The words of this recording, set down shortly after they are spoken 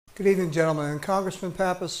Good evening, gentlemen. And Congressman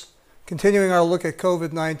Pappas, continuing our look at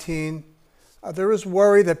COVID-19, there is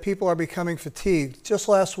worry that people are becoming fatigued. Just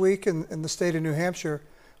last week in the state of New Hampshire,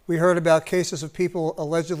 we heard about cases of people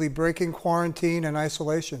allegedly breaking quarantine and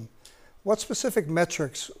isolation. What specific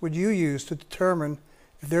metrics would you use to determine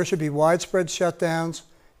if there should be widespread shutdowns,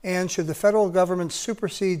 and should the federal government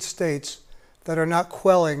supersede states that are not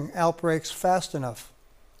quelling outbreaks fast enough?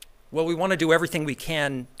 Well, we want to do everything we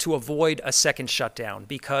can to avoid a second shutdown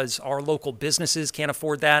because our local businesses can't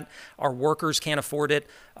afford that, our workers can't afford it,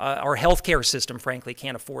 our healthcare system, frankly,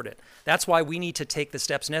 can't afford it. That's why we need to take the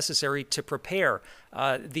steps necessary to prepare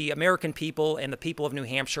the American people and the people of New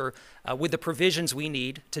Hampshire with the provisions we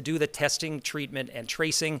need to do the testing, treatment, and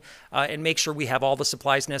tracing, and make sure we have all the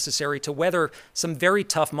supplies necessary to weather some very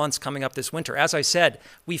tough months coming up this winter. As I said,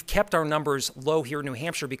 we've kept our numbers low here in New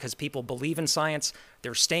Hampshire because people believe in science,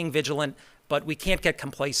 they're staying vigilant, but we can't get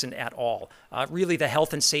complacent at all. Really, the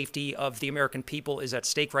health and safety of the American people is at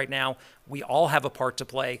stake right now. We all have a part to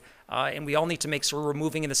play, and we all need to make sure we're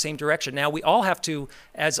moving in the same direction. Now, we all have to,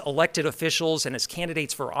 as elected officials and as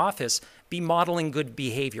candidates for office, be modeling good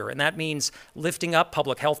behavior, and that means lifting up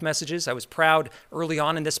public health messages. I was proud early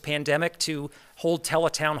on in this pandemic to hold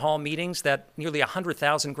teletown hall meetings that nearly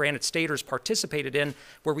 100,000 Granite Staters participated in,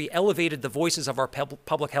 where we elevated the voices of our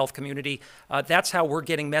public health community. That's how we're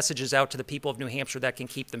getting messages out to the people of New Hampshire that can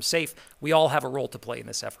keep them safe. We all have a role to play in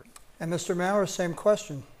this effort. And Mr. Mowers, same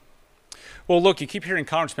question. Well, look, you keep hearing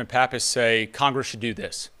Congressman Pappas say Congress should do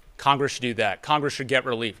this, Congress should do that, Congress should get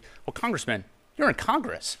relief. Well, Congressman, you're in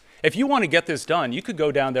Congress. If you want to get this done, you could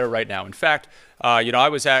go down there right now. In fact, I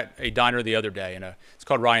was at a diner the other day, and it's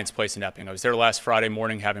called Ryan's Place in Epping. I was there last Friday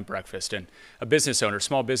morning having breakfast, and a business owner,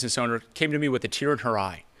 small business owner, came to me with a tear in her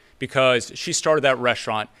eye because she started that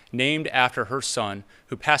restaurant named after her son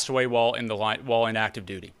who passed away while in active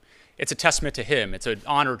duty. It's a testament to him. It's an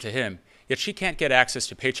honor to him. Yet she can't get access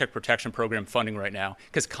to Paycheck Protection Program funding right now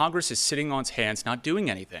because Congress is sitting on its hands not doing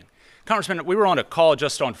anything. Congressman, we were on a call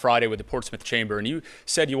just on Friday with the Portsmouth Chamber, and you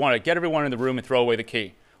said you want to get everyone in the room and throw away the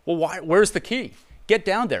key. Well, where's the key? Get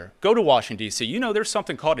down there. Go to Washington, D.C. You know there's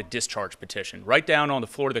something called a discharge petition right down on the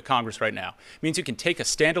floor of the Congress right now. It means you can take a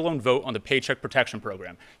standalone vote on the Paycheck Protection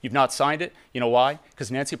Program. You've not signed it. You know why?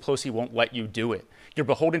 Because Nancy Pelosi won't let you do it. You're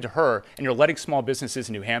beholden to her, and you're letting small businesses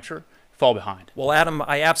in New Hampshire fall behind. Well, Adam,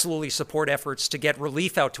 I absolutely support efforts to get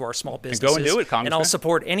relief out to our small businesses. And go and do it, Congressman. And I'll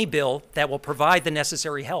support any bill that will provide the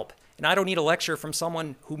necessary help. And I don't need a lecture from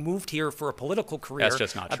someone who moved here for a political career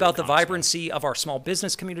about the vibrancy of our small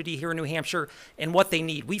business community here in New Hampshire and what they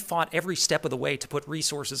need. We fought every step of the way to put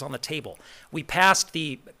resources on the table. We passed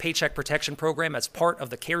the Paycheck Protection Program as part of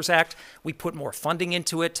the CARES Act. We put more funding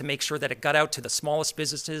into it to make sure that it got out to the smallest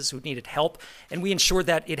businesses who needed help. And we ensured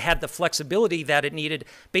that it had the flexibility that it needed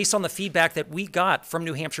based on the feedback that we got from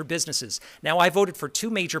New Hampshire businesses. Now, I voted for two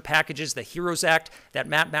major packages, the HEROES Act that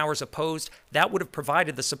Matt Mowers opposed. That would have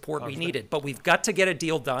provided the support we needed, but we've got to get a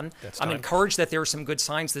deal done. I'm encouraged that there are some good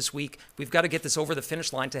signs this week. We've got to get this over the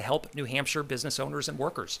finish line to help New Hampshire business owners and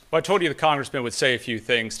workers. Well, I told you the congressman would say a few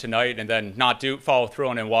things tonight and then not follow through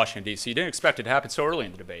on in Washington, D.C. You didn't expect it to happen so early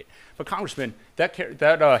in the debate. But Congressman, that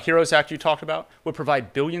HEROES Act you talked about would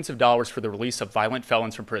provide billions of dollars for the release of violent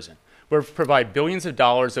felons from prison. Would provide billions of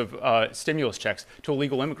dollars of stimulus checks to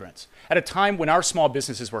illegal immigrants at a time when our small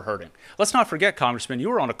businesses were hurting. Let's not forget, Congressman, you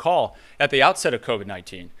were on a call at the outset of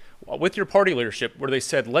COVID-19 with your party leadership where they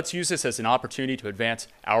said, let's use this as an opportunity to advance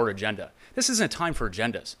our agenda. This isn't a time for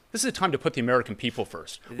agendas. This is a time to put the American people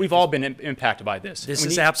first. We've all been impacted by this. This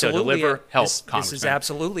is absolutely to deliver help, Congressman. This is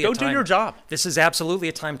absolutely Go do your job. This is absolutely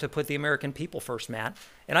a time to put the American people first, Matt.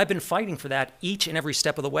 And I've been fighting for that each and every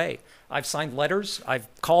step of the way. I've signed letters. I've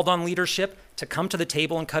called on leadership to come to the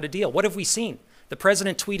table and cut a deal. What have we seen? The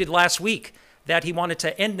president tweeted last week that he wanted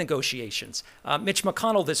to end negotiations. Mitch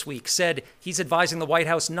McConnell this week said he's advising the White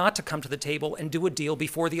House not to come to the table and do a deal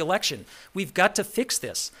before the election. We've got to fix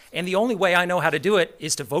this. And the only way I know how to do it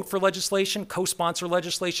is to vote for legislation, co-sponsor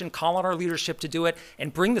legislation, call on our leadership to do it,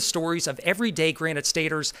 and bring the stories of everyday Granite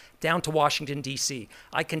Staters down to Washington, D.C.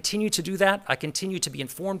 I continue to do that. I continue to be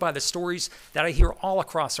informed by the stories that I hear all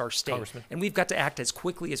across our state. And we've got to act as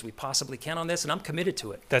quickly as we possibly can on this, and I'm committed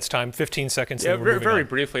to it. That's time. 15 seconds. Yeah, very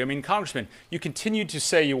briefly. I mean, Congressman, you continue to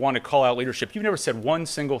say you want to call out leadership. You've never said one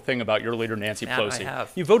single thing about your leader, Nancy Pelosi. I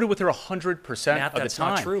have. You voted with her 100% of the time. That's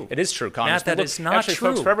not true. It is true, Congressman. Matt, that is not true.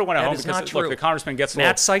 Folks, for everyone at home, because look, the congressman gets a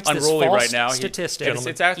little unruly right now.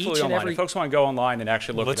 It's absolutely online. If folks want to go online and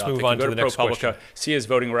actually look it up, they can go to ProPublica, see his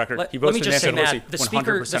voting record. He votes for Nancy Pelosi 100% of the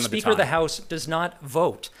time. The Speaker of the House does not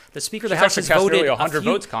vote. The Speaker of the House has voted 100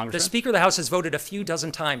 votes, Congressman. The Speaker of the House has voted a few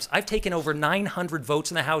dozen times. I've taken over 900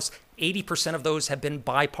 votes in the House 80% of those have been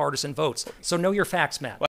bipartisan votes. So know your facts, Matt.